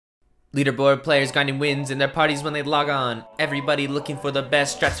Leaderboard players grinding wins in their parties when they log on. Everybody looking for the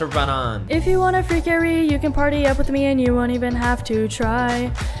best strats to run on. If you want a free carry, you can party up with me and you won't even have to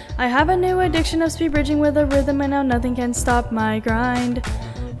try. I have a new addiction of speed bridging with a rhythm and now nothing can stop my grind.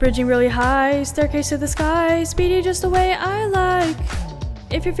 Bridging really high, staircase to the sky, speedy just the way I like.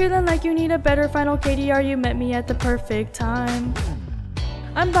 If you're feeling like you need a better final KDR, you met me at the perfect time.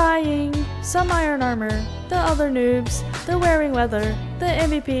 I'm buying some iron armor, the other noobs, they're wearing leather, the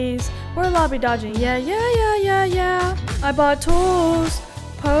MVPs, we're lobby dodging, yeah. I bought tools,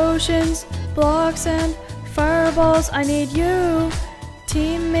 potions, blocks, and fireballs, I need you.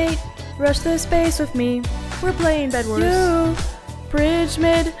 Teammate, rush the space with me, we're playing Bedwars. You, bridge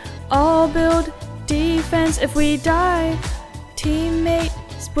mid, all build, defense if we die. Teammate,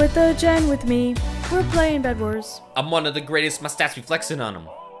 split the gen with me, we're playing Bedwars. I'm one of the greatest, my stats be flexing on them.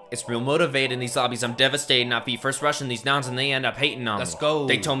 It's real motivating these lobbies, I'm devastated. Not be first rushing these downs and they end up hating on me. Let's go.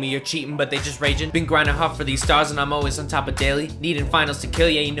 They told me you're cheating, but they just raging. Been grinding hard for these stars and I'm always on top of daily. Needing finals to kill,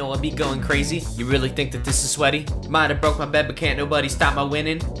 yeah, you know I be going crazy. You really think that this is sweaty? Might have broke my bed, but can't nobody stop my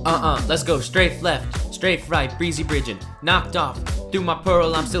winning. Let's go. Strafe left, strafe right, breezy bridging. Knocked off, through my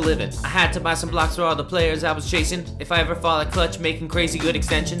pearl I'm still living. I had to buy some blocks for all the players I was chasing. If I ever fall at clutch, making crazy good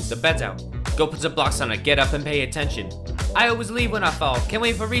extensions. The bed's out. Go put some blocks on it, get up and pay attention. I always leave when I fall, can't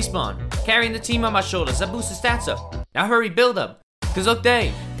wait for respawn. Carrying the team on my shoulders, that boosts the stats up. Now hurry, build up, cause look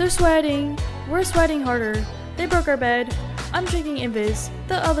they're sweating, we're sweating harder. They broke our bed, I'm drinking invis.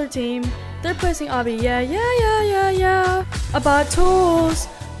 The other team, they're placing obby, yeah. I bought tools,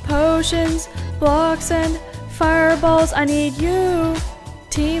 potions, blocks, and fireballs, I need you.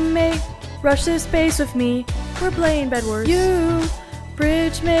 Teammate, rush this space with me, we're playing Bedwars. You,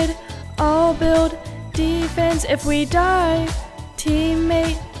 bridge mid, all build, defense if we die.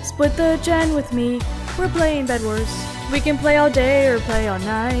 Teammate, split the gen with me, we're playing Bedwars. We can play all day or play all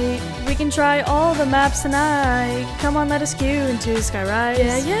night. We can try all the maps tonight. Come on, let us queue into Skyrise.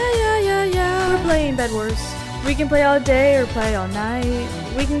 Yeah. We're playing Bedwars. We can play all day or play all night.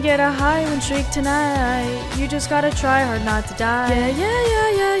 We can get a high win streak tonight. You just gotta try hard not to die. Yeah.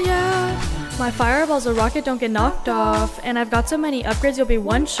 My fireball's a rocket, don't get knocked off. And I've got so many upgrades, you'll be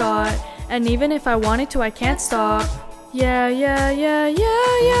one shot. And even if I wanted to, I can't stop. Yeah.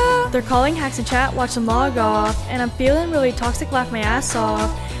 They're calling hacks in chat, watch them log off. And I'm feeling really toxic, laugh my ass off.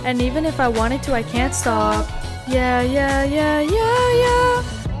 And even if I wanted to, I can't stop. Yeah.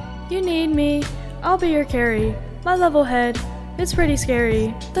 You need me, I'll be your carry. My level head, it's pretty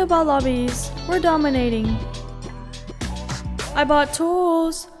scary. The bot lobbies, we're dominating. I bought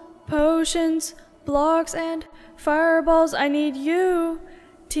tools, potions, blocks, and fireballs, I need you.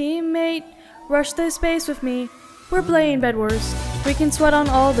 Teammate, rush this space with me, we're playing Bedwars. We can sweat on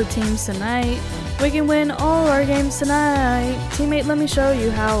all the teams tonight. We can win all our games tonight. Teammate, let me show you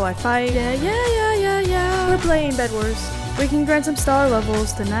how I fight. Yeah. We're playing Bedwars. We can grind some star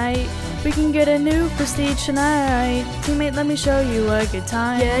levels tonight. We can get a new prestige tonight. Teammate, let me show you a good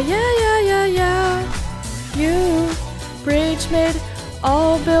time. Yeah. You, bridge mid,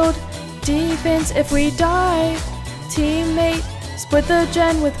 all build, defense if we die. Teammate, split the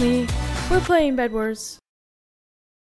gen with me, we're playing Bedwars.